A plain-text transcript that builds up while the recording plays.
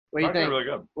What do you Actually think? really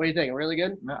good. What do you think? Really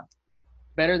good? Yeah.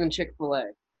 Better than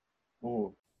Chick-fil-A.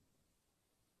 Ooh.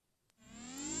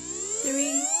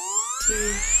 3,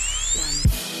 2,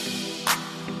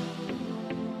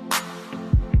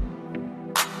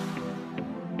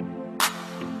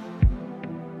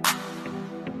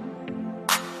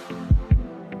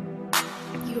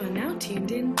 1. You are now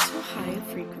tuned in to a higher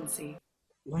frequency.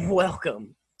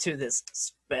 Welcome to this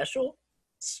special,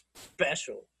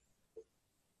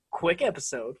 quick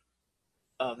episode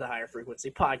of the Higher Frequency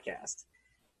Podcast.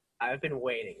 I've been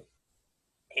waiting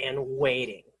and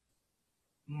waiting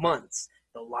months.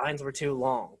 The lines were too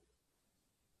long.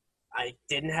 I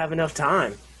didn't have enough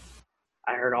time.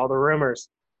 I heard all the rumors.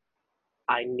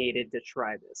 I needed to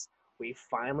try this. We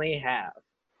finally have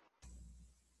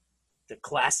the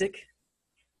classic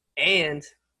and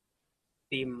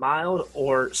the mild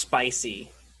or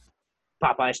spicy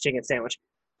Popeye's chicken sandwich.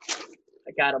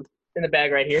 I got them in the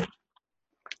bag right here.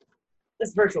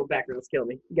 This virtual background is killing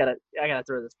me. I gotta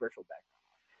throw this virtual background.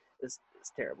 This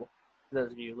is terrible. For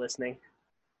those of you listening,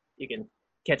 you can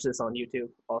catch this on YouTube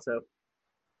also.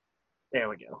 There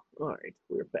we go. All right,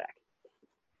 we're back.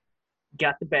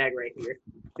 Got the bag right here.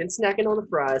 Been snacking on the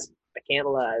fries. I can't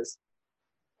lie,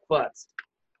 but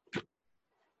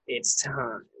it's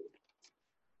time.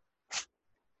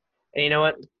 And you know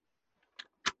what?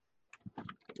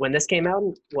 When this came out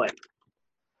in,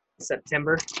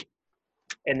 September,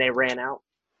 and they ran out,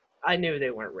 I knew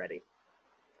they weren't ready.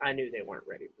 I knew they weren't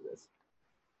ready for this.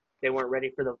 They weren't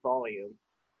ready for the volume.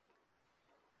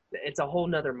 It's a whole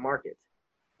nother market.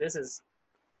 This is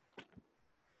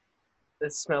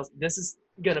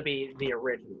gonna be the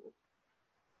original.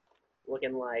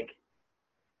 Looking like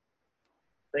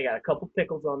they got a couple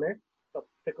pickles on there. A couple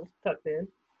pickles tucked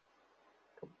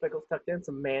in.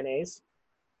 Some mayonnaise.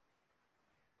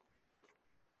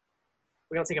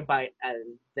 We're gonna take a bite out of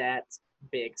that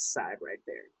big side right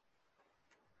there.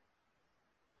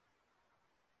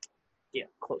 Get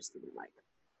close to the mic.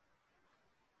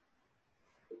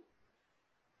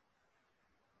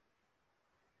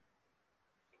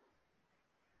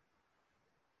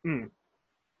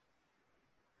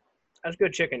 That's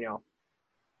good chicken, y'all.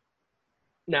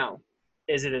 Now,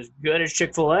 is it as good as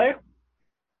Chick-fil-A? I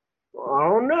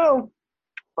don't know.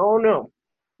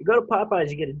 You go to Popeyes,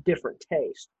 you get a different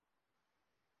taste.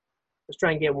 Let's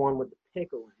try and get one with the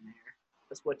pickle in there.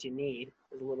 That's what you need,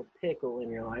 is a little pickle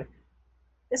in your life.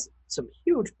 It's some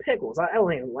huge pickles. I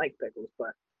don't even like pickles,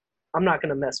 but I'm not going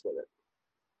to mess with it.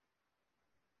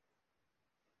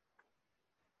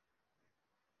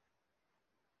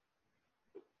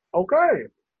 Okay.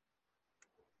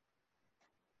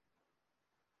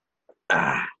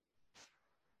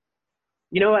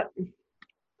 You know what?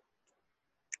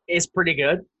 It's pretty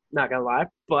good, not going to lie,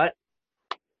 but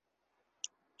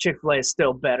Chick-fil-A is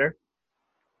still better.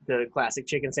 The classic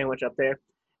chicken sandwich up there.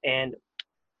 And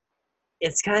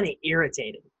it's kind of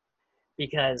irritating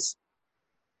because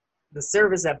the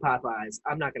service at Popeyes,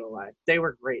 I'm not going to lie, they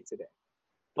were great today.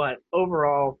 But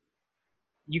overall,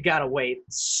 you got to wait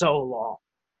so long.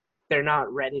 They're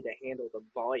not ready to handle the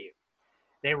volume.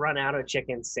 They run out of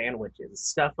chicken sandwiches.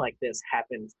 Stuff like this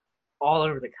happens all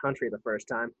over the country the first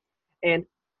time. And,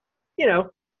 you know,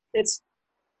 it's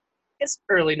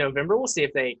early November. We'll see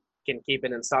if they can keep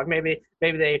it in stock. Maybe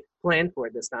they planned for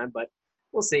it this time, but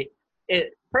we'll see.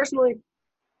 Personally,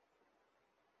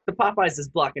 the Popeyes is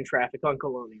blocking traffic on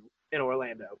Colonial in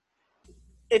Orlando.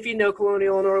 If you know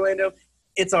Colonial in Orlando,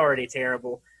 it's already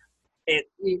terrible.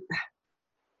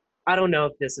 I don't know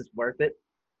if this is worth it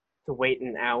to wait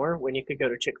an hour when you could go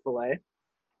to Chick-fil-A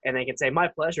and they can say, my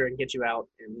pleasure, and get you out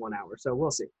in 1 hour. So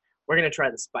we'll see. We're going to try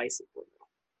the spicy one.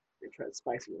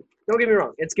 Don't get me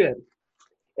wrong. It's good.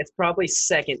 It's probably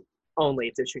second only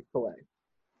to Chick-fil-A.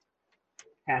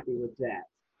 Happy with that.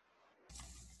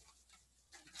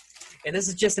 And this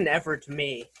is just an effort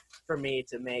for me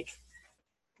to make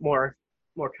more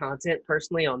content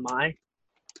personally on my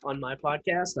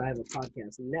podcast. I have a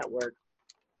podcast network.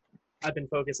 I've been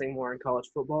focusing more on college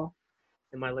football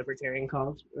in my libertarian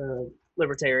podcast,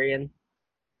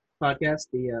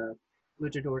 the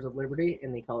Luchadors of Liberty,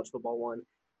 and the college football one,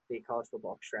 the college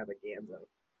football extravaganza.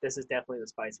 This is definitely the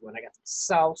spicy one. I got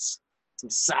some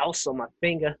sauce on my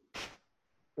finger.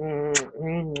 Lick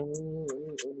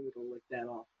that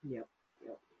off. Yep.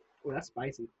 Oh, that's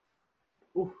spicy.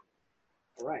 Ooh.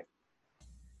 All right.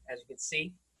 As you can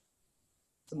see,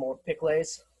 some more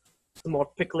pickles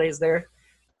there.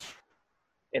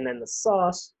 And then the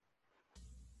sauce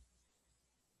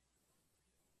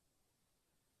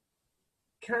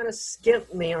kind of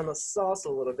skimped me on the sauce a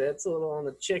little bit. It's a little on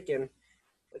the chicken,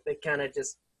 but they kind of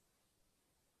just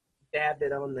dabbed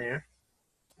it on there.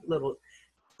 Little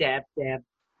Dab, dab,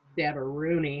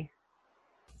 dabberoonie.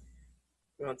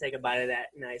 We're gonna take a bite of that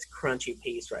nice crunchy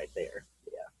piece right there.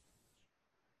 Yeah.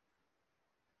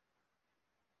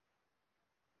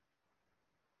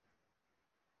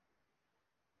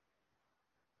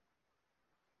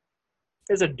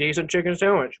 It's a decent chicken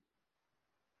sandwich.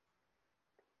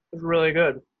 It's really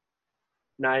good.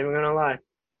 Not even gonna lie.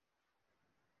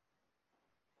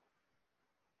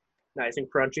 Nice and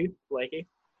crunchy, flaky.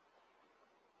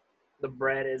 The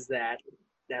bread is that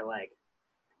like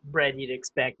bread you'd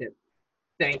expect at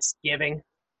Thanksgiving.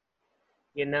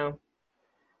 You know,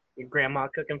 your grandma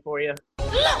cooking for you. You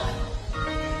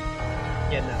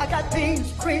know. I got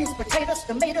beans, greens, potatoes,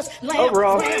 tomatoes, lamb,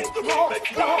 Overall. lamb, pork,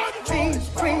 beans,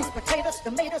 greens, potatoes,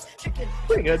 tomatoes, chicken.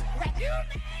 Pretty good.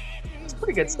 It's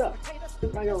pretty good stuff.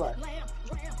 Not gonna lie.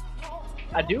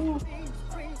 I do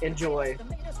enjoy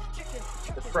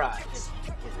the fries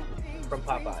from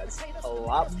Popeyes a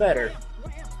lot better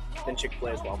than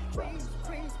Chick-fil-A's waffle fries.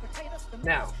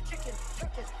 Now,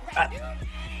 I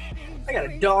got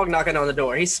a dog knocking on the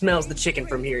door. He smells the chicken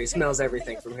from here. He smells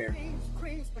everything from here.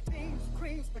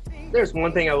 There's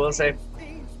one thing I will say.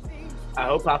 I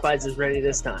hope Popeyes is ready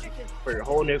this time for a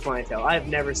whole new clientele. I've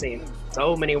never seen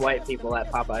so many white people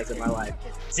at Popeyes in my life.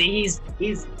 See,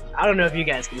 he's I don't know if you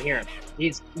guys can hear him.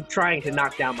 He's trying to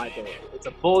knock down my door. It's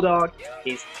a bulldog.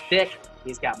 He's thick.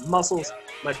 He's got muscles.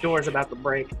 My door's about to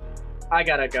break. I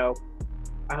gotta go.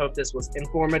 I hope this was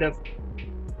informative.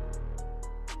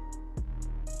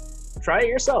 Try it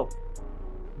yourself.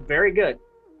 Very good.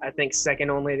 I think second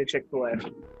only to Chick-fil-A.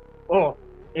 Oh,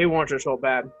 he wants it so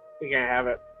bad. He can't have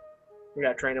it. We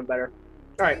gotta train him better.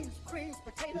 All right.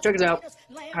 Check us out.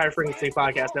 Higher Frequency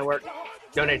Podcast Network.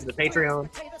 Donate to the Patreon.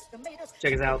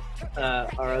 Check us out.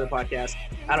 Our other podcast,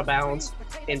 Out of Bounds,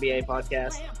 NBA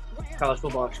podcast, College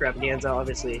Football Extravaganza,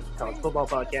 obviously College Football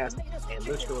podcast, and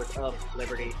Luchadors of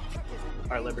Liberty,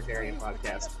 our libertarian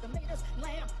podcast.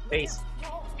 Peace.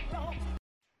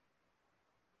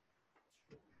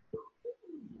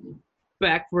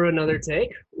 Back for another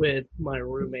take with my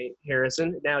roommate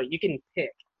Harrison. Now you can pick.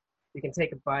 You can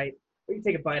take a bite. We can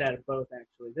take a bite out of both,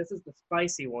 actually. This is the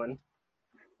spicy one,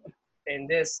 and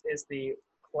this is the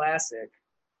classic.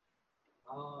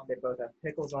 They both have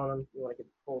pickles on them. You want to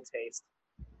get the full taste.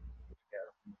 Yeah,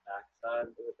 backside.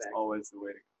 It's always the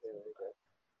way to go.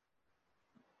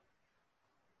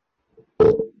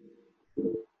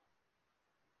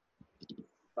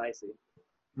 Spicy.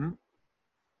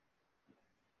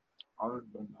 Other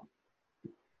than that.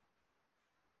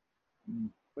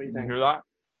 What do you You think? hear that?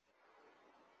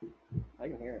 I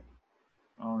can hear it.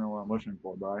 I don't know what I'm listening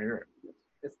for, but I hear it.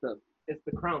 It's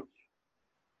the crunch.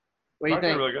 What do you Actually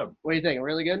think? really good. What do you think?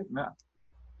 Really good? Yeah.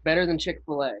 Better than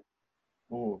Chick-fil-A.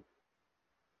 Ooh.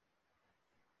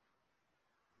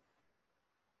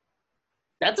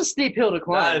 That's a steep hill to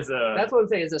climb. That is a. That's what I'm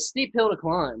saying. It's a steep hill to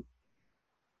climb.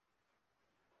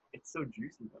 It's so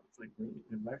juicy though. It's like really,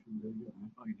 it's actually really good.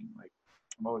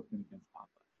 I've always been against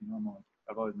Popeyes. You know,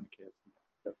 I've always been a KFC.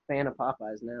 A fan of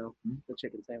Popeyes now. Hmm? The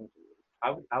chicken sandwiches. I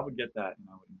would get that and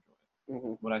I would enjoy it.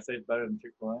 Mm-hmm. Would I say it's better than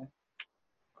Chick-fil-A?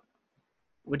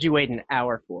 Would you wait an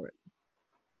hour for it?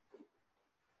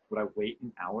 Would I wait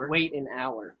an hour? Wait an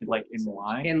hour. Like in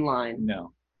line? In line.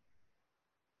 No.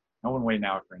 I wouldn't wait an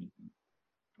hour for anything.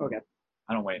 Okay.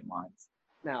 I don't wait in lines.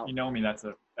 Now, You know me. That's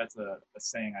a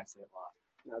saying I say a lot.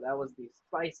 now that was the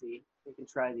spicy. You can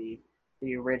try the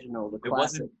original, the It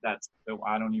classic. wasn't that.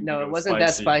 I don't even. No, think it wasn't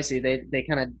that spicy. They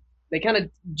kind of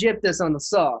gypped us on the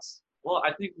sauce. Well,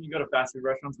 I think when you go to fast food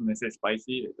restaurants, when they say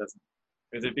spicy, it doesn't.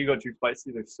 Because if you go too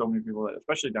spicy, there's so many people that,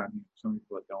 especially down here, so many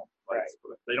people that don't like.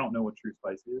 Right. They don't know what true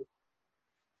spicy is.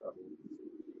 So it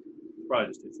probably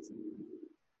just tastes the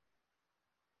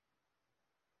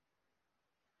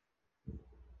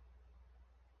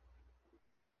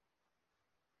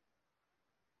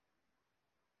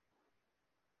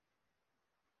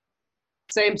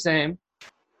same. Same.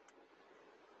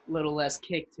 Little less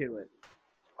kick to it.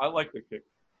 I like the kick.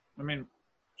 I mean,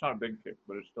 it's not a big kick,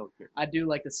 but it's still a kick. I do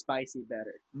like the spicy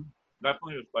better.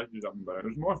 Definitely the spicy is something better.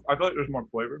 There's more. I feel like there's more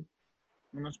flavor.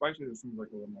 And the spicy just seems like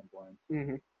a little more bland.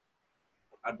 Mm-hmm.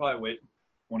 I'd probably wait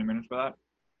 20 minutes for that.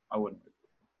 I wouldn't wait.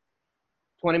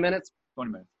 20 minutes.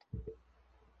 20 minutes.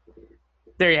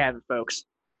 There you have it, folks.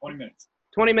 20 minutes.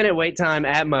 20-minute wait time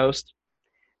at most.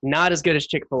 Not as good as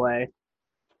Chick-fil-A.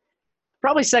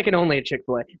 Probably second only to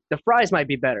Chick-fil-A. The fries might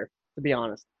be better, to be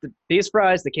honest. These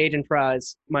fries, the Cajun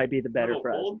fries, might be the better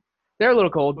fries. Cold, They're a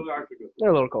little cold. but they're actually good.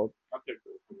 They're a little cold. I'll take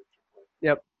those.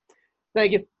 Yep.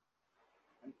 Thank you.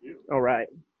 Thank you. All right.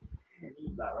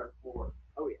 Use that right forward.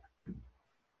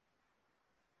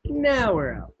 Now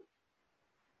we're out.